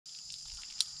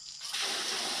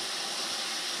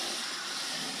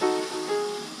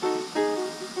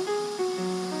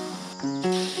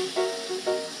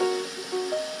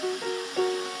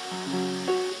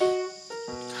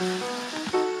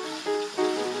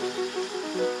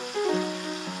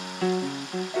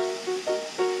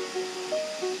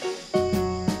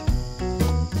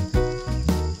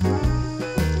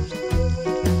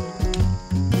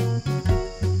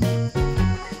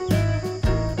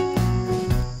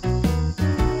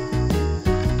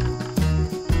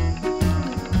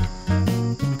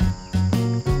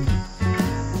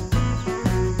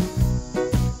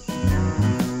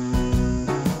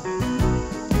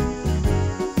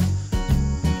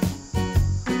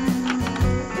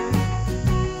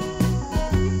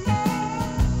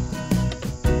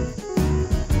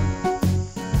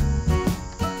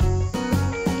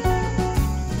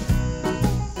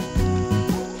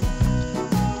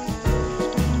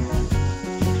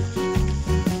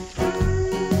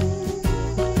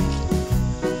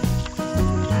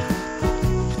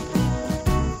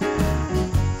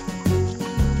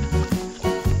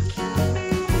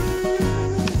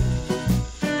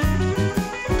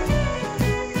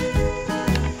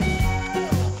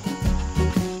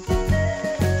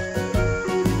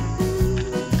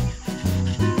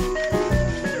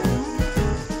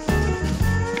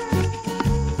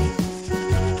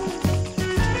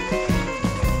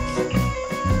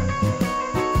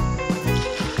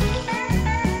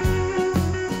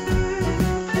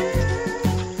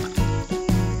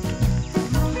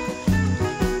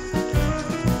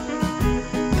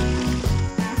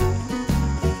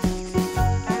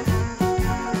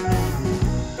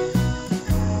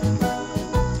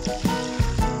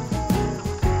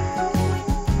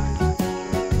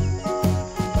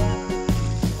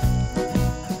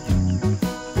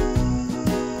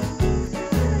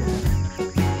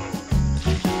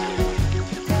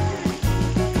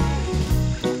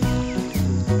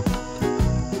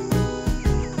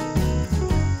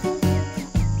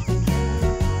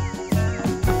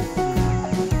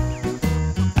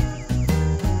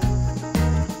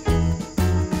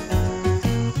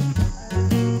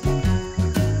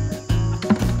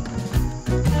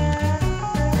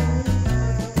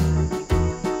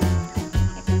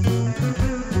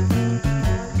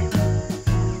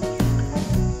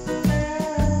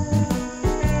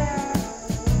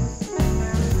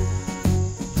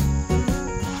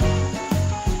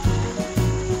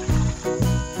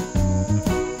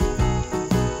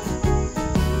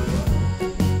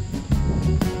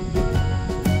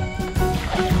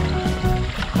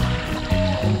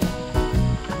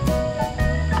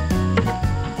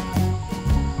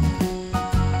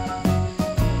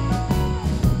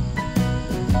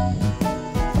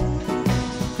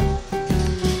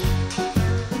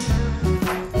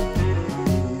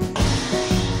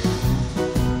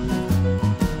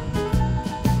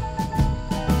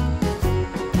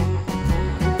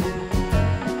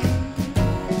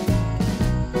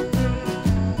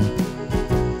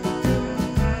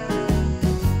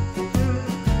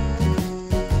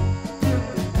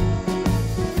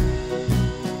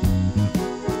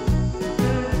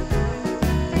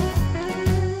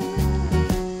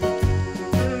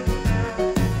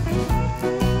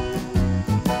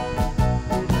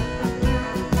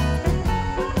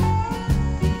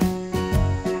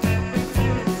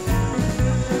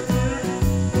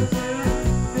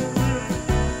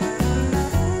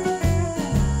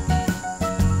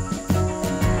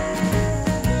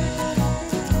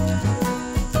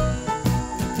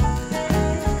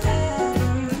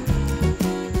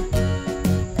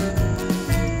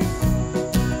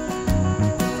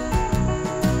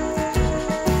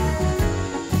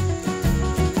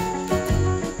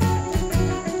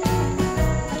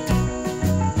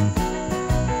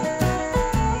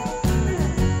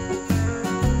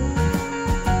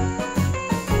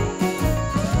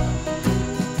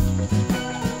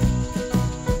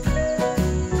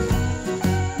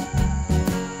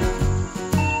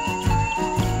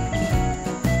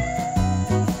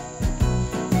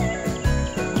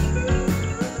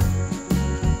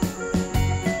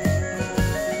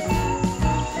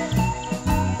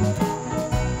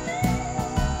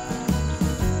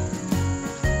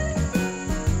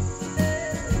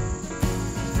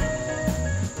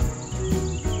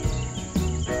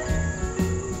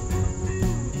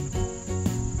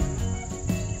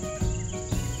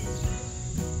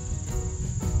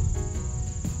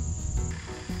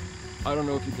I don't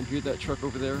know if you can hear that truck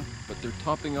over there, but they're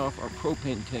topping off our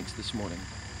propane tanks this morning.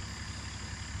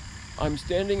 I'm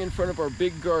standing in front of our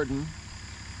big garden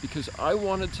because I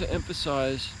wanted to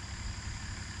emphasize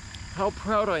how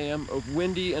proud I am of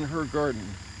Wendy and her garden.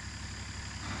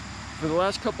 For the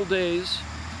last couple days,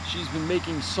 she's been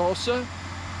making salsa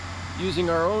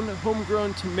using our own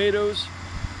homegrown tomatoes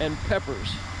and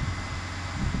peppers.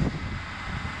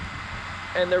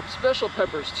 And they're special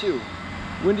peppers too.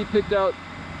 Wendy picked out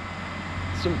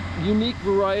some unique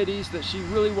varieties that she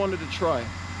really wanted to try.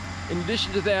 In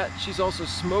addition to that, she's also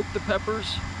smoked the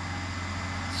peppers.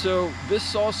 So this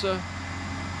salsa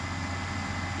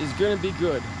is gonna be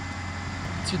good.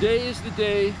 Today is the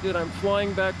day that I'm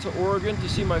flying back to Oregon to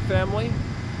see my family.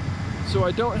 So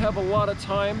I don't have a lot of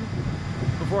time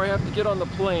before I have to get on the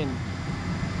plane.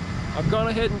 I've gone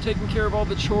ahead and taken care of all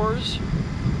the chores.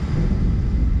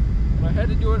 And I had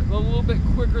to do it a little bit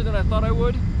quicker than I thought I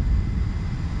would.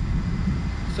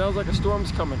 Sounds like a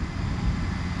storm's coming.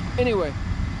 Anyway,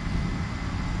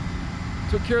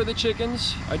 took care of the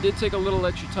chickens. I did take a little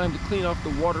extra time to clean off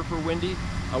the water for Wendy.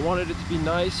 I wanted it to be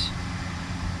nice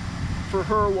for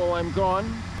her while I'm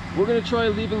gone. We're gonna try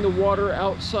leaving the water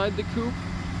outside the coop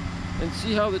and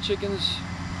see how the chickens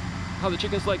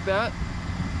like that.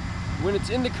 When it's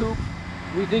in the coop,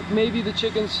 we think maybe the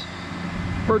chickens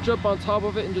perch up on top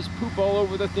of it and just poop all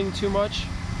over the thing too much.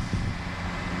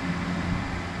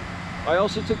 I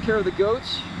also took care of the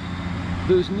goats.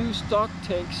 Those new stock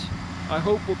tanks I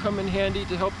hope will come in handy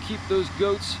to help keep those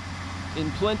goats in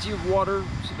plenty of water,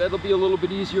 so that'll be a little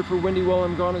bit easier for Wendy while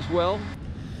I'm gone as well.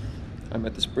 I'm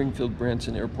at the Springfield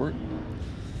Branson Airport.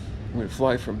 I'm going to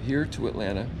fly from here to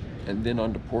Atlanta and then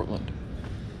on to Portland.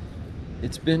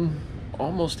 It's been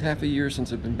almost half a year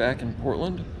since I've been back in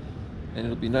Portland, and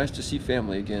it'll be nice to see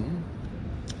family again.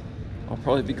 I'll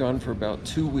probably be gone for about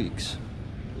 2 weeks.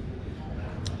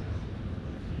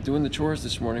 Doing the chores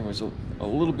this morning was a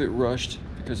little bit rushed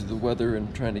because of the weather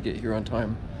and trying to get here on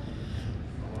time.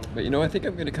 But you know, I think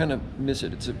I'm going to kind of miss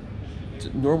it. It's a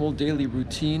normal daily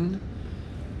routine,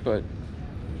 but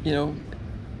you know,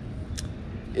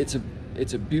 it's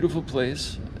a beautiful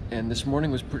place, and this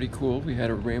morning was pretty cool. We had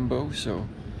a rainbow, so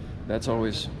that's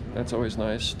always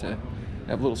nice to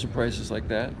have little surprises like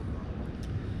that.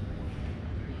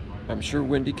 I'm sure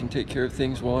Wendy can take care of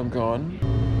things while I'm gone.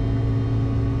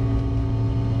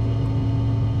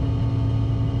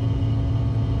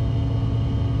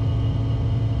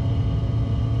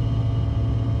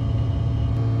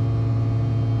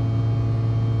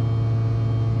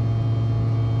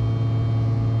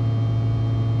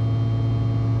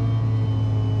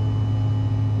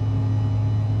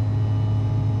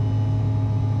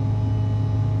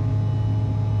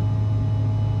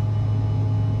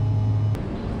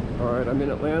 I'm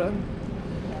in Atlanta.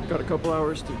 Got a couple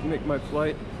hours to make my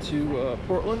flight to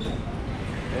Portland,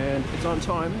 and it's on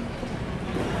time.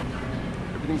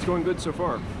 Everything's going good so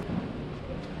far.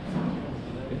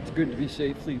 It's good to be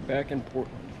safely back in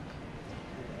Portland.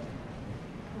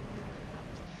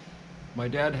 My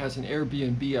dad has an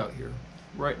Airbnb out here.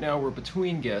 Right now we're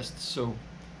between guests, so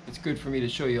it's good for me to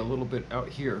show you a little bit out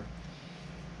here.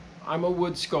 I'm a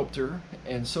wood sculptor,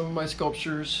 and some of my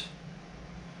sculptures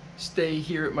stay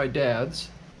here at my dad's.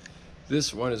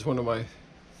 This one is one of my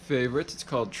favorites. It's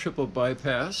called Triple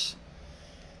Bypass.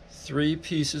 3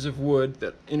 pieces of wood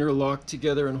that interlock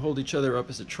together and hold each other up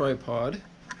as a tripod.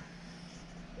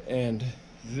 And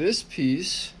this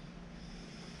piece,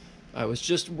 I was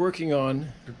just working on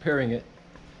preparing it.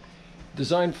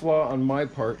 Design flaw on my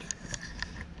part,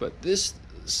 but this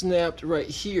snapped right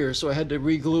here, so I had to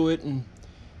re-glue it and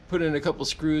put in a couple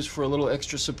screws for a little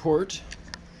extra support.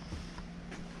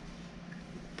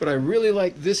 But I really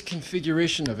like this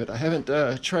configuration of it. I haven't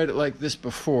tried it like this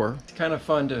before. It's kind of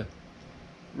fun to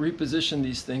reposition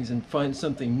these things and find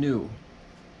something new.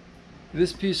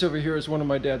 This piece over here is one of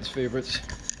my dad's favorites.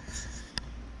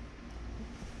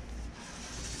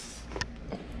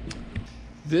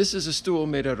 This is a stool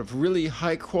made out of really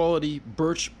high quality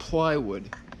birch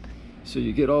plywood. So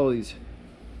you get all these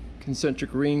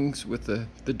concentric rings with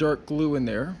the dark glue in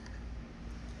there.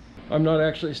 I'm not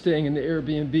actually staying in the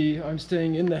Airbnb, I'm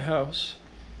staying in the house,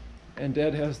 and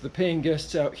Dad has the paying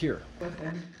guests out here.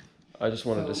 I just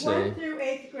wanted to say, 1 through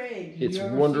 8th grade. it's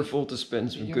wonderful to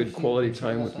spend some good quality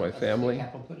time with my family.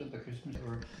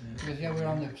 Because yeah, we were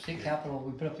on the state capitol,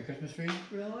 we put up the Christmas tree.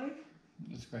 Really?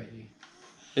 It's crazy.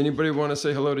 Anybody want to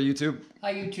say hello to YouTube?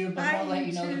 Hi YouTube, I want to let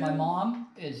you know that my mom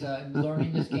is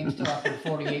learning this game still after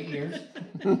 48 years.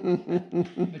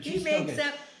 But she's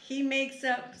He makes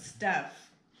up stuff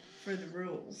for the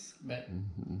rules. But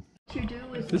What you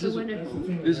do is This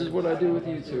is what I do with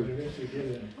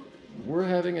YouTube. we're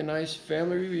having a nice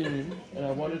family reunion, and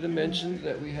I wanted to mention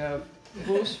that we have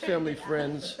close family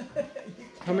friends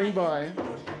coming by.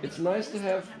 It's nice to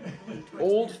have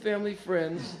old family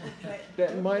friends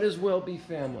that might as well be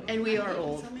family. And we are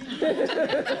old.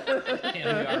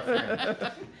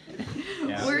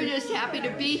 We're just happy to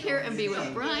be here and be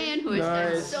with Brian, who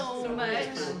has done so much.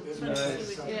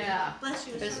 Nice. Yeah,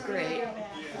 it's great.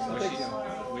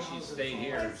 Wish you stayed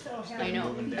here. I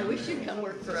know. I wish you'd come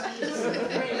work for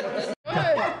us.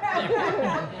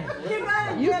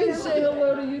 You can say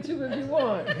hello to YouTube if you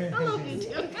want. Hello,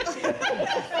 YouTube.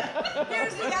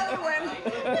 Here's the other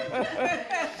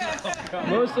one.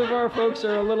 Most of our folks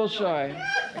are a little shy.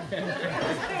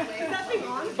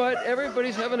 But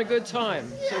everybody's having a good time,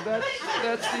 so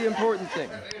that's the important thing.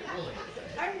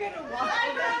 I'm gonna walk.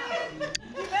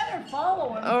 You better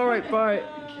follow him. All right, bye.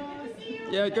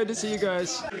 Yeah, good to see you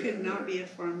guys. I could not be a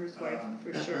farmer's wife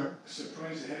for sure.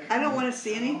 I don't want to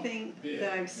see anything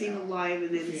that I've seen alive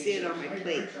and then see it on my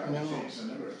plate. No,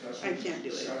 I can't do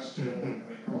it.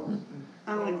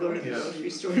 I want to go to the grocery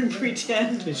store and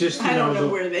pretend It's just, I don't know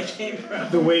where they came from.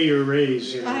 the way you're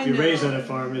raised. You know, I if you're raised know. on a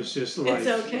farm, it's just life.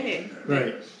 It's okay.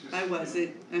 Right. I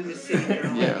wasn't. I'm just sitting there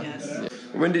all yes.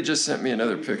 Wendy just sent me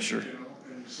another picture.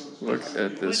 Look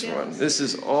at this one. This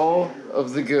is all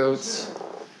of the goats.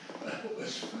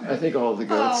 I think all of the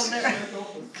goats. It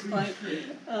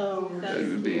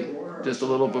would be just a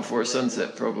little before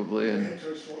sunset probably, and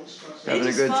having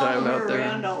a good time out there.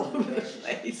 Around all over the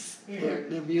place.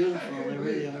 They're beautiful. They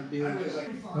really are beautiful.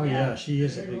 Oh yeah, she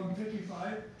is a big,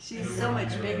 She's so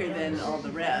much bigger than all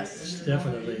the rest.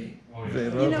 definitely. They You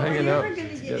love know, hanging are out you ever gonna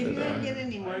get, if together. you ever get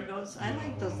any more goats, I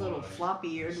like those little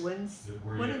floppy-eared ones.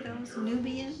 What are those?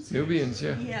 Nubians? Nubians,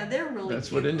 yeah. Yeah, they're really That's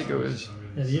cute. what indigo is.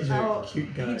 And these are Oh,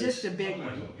 cute guys. he's just a big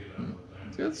one.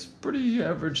 It's pretty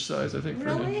average size, I think. For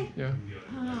Really? an, yeah.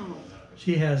 Oh,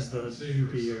 She has the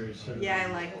droopy ears. yeah,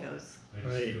 I like those.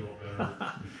 Right.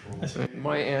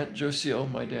 My aunt Josille,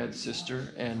 my dad's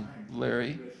sister, and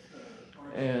Larry,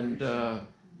 and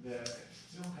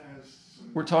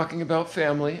we're talking about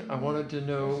family. I wanted to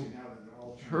know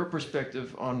her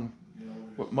perspective on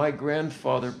what my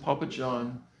grandfather, Papa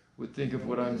John, would think of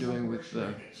what I'm doing with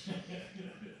the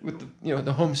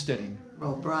the homesteading.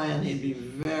 Well, Brian, he'd be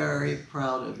very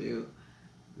proud of you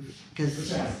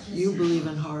because you believe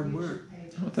in hard work,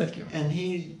 Oh, thank you. and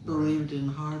he believed in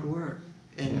hard work,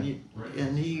 and he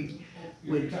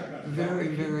would very,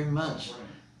 very much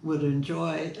would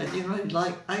enjoy. You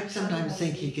know, I sometimes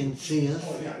think he can see us,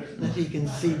 that he can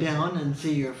see down and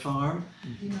see your farm,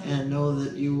 and know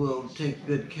that you will take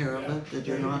good care of it, that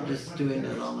you're not just doing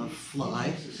it on a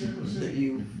fly, that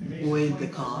you weighed the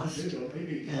cost,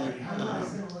 and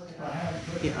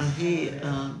he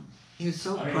was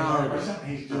so proud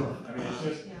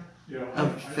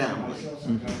of family.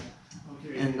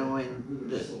 And knowing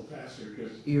that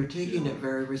you're taking it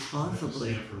very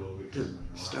responsibly to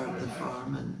start the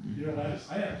farm,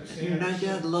 and my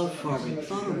dad loved farming. It's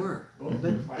a lot of work,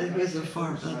 but it was a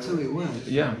farm. That's who he was.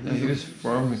 Yeah, he was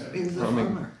farming. He was a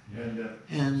farmer,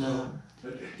 and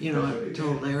you know, I've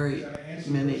told Larry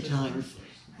many times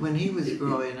when he was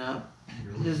growing up,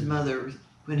 his mother,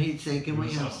 when he'd say, "Can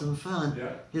we have some fun?"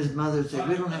 His mother would say,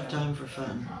 "We don't have time for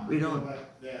fun.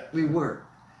 We work.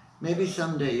 Maybe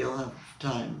someday you'll have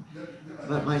time."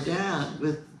 But my dad,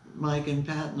 with Mike and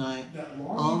Pat and I,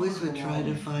 always would try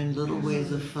to find little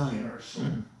ways of fun.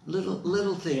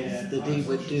 Little things that he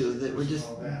would do that were just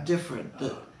different,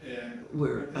 that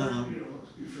were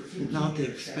not the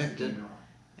expected.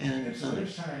 And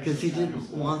because he didn't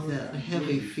want that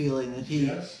heavy feeling that he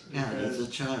had as a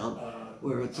child,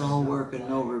 where it's all work and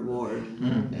no reward.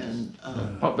 And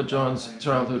Papa John's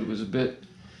childhood was a bit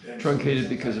truncated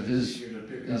because of his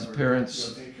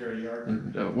parents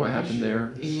and what happened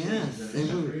there. yes,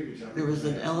 there was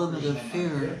an element of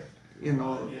fear, you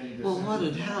know. Well, what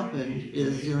had happened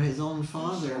is, you know, his own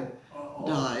father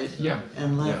died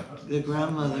and left the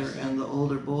grandmother and the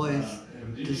older boys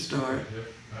to start.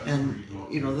 And,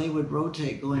 you know, they would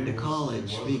rotate going to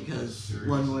college because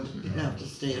one would have to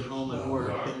stay at home and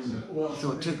work, and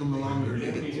so it took them longer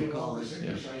to get through college.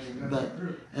 But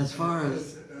as far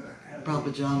as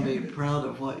Papa John being proud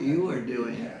of what you are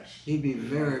doing, he'd be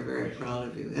very, very proud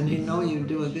of you. And he'd know you'd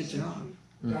do a good job.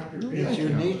 It's your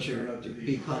nature to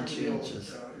be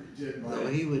conscientious. So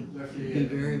he would be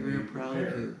very, very proud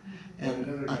of you.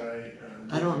 And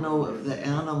I don't know if the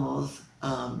animals,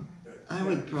 I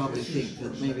would probably think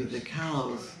that maybe the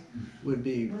cows would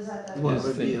be what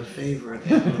would be a favorite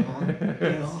animal,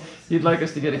 you know? He'd like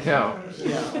us to get a cow.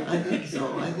 Yeah, I think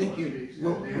so. I think you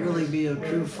won't really be a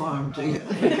true farm to you.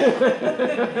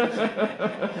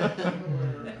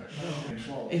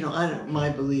 you know, my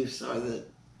beliefs are that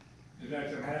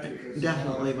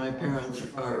definitely my parents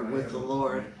are with the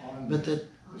Lord, but that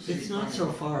it's not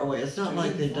so far away. It's not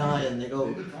like they die and they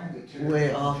go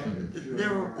way off.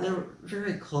 They're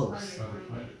very close,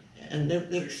 and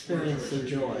they experience the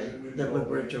joy that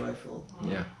we're joyful.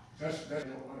 Yeah.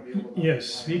 Yes,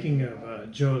 speaking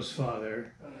of Joe's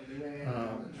father,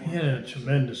 he had a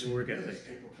tremendous work ethic.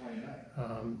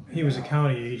 He was a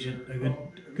county agent a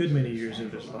good many years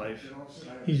of his life.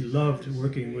 He loved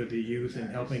working with the youth and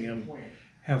helping them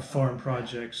have farm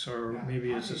projects, or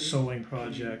maybe it's a sewing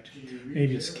project,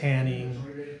 maybe it's canning,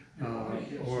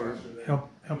 or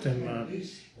help them,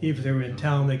 if they were in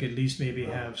town, they could at least maybe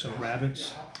have some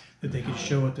rabbits that they could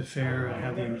show at the fair and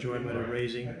have the enjoyment of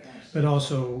raising, but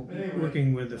also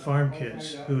working with the farm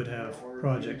kids who would have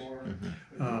projects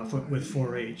with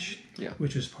 4-H,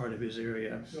 which was part of his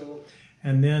area.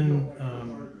 And then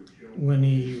when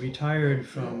he retired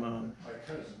from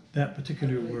that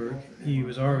particular work, he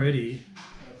was already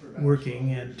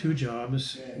working at 2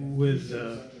 jobs with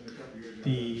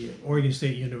the Oregon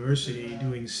State University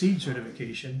doing seed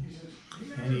certification,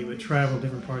 and he would travel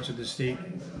different parts of the state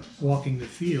walking the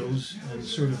fields and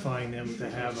certifying them to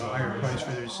have a higher price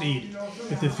for their seed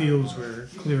if the fields were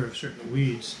clear of certain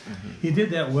weeds. He did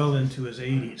that well into his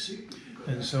 80s,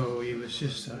 and so he was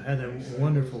just had a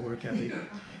wonderful work ethic.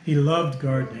 He loved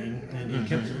gardening, and he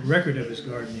kept a record of his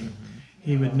gardening.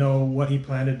 He would know what he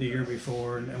planted the year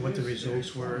before and what the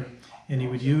results were, and he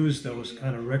would use those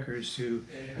kind of records to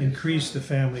increase the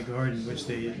family garden, which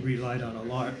they relied on a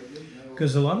lot,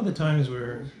 because a lot of the times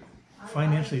were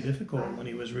financially difficult when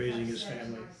he was raising his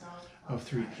family of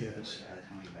 3 kids.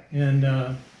 And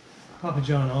Papa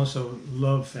John also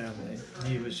loved family.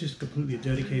 He was just completely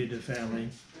dedicated to family,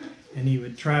 and he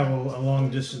would travel a long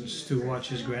distance to watch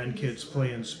his grandkids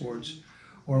play in sports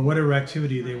or whatever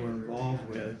activity they were involved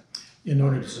with in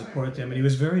order to support them. And he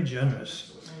was very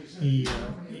generous. He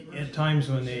at times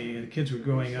when the kids were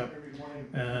growing up,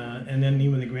 and then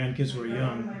even when the grandkids were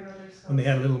young, when they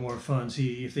had a little more funds,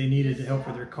 if they needed help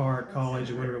with their car at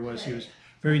college or whatever it was, he was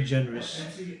very generous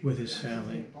with his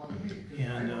family.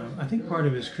 And I think part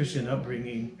of his Christian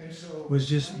upbringing was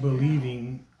just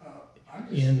believing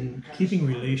in keeping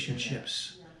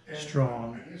relationships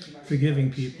strong,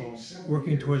 forgiving people,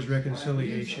 working towards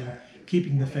reconciliation,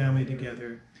 keeping the family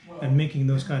together, and making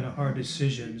those kind of hard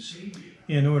decisions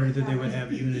in order that they would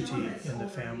have unity in the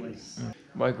family.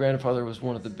 My grandfather was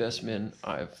one of the best men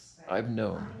I've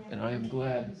known, and I am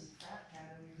glad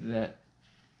that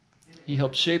he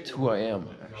helped shape who I am,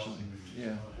 actually.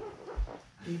 Yeah.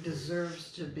 He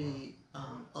deserves to be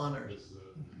honored.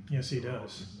 Yes, he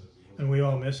does. And we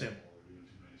all miss him.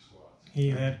 He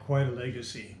had quite a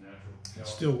legacy.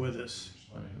 It's still with us.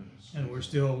 And we're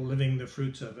still living the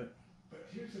fruits of it.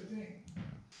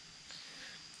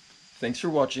 Thanks for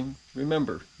watching.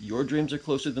 Remember, your dreams are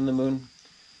closer than the moon.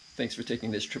 Thanks for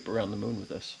taking this trip around the moon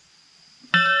with us.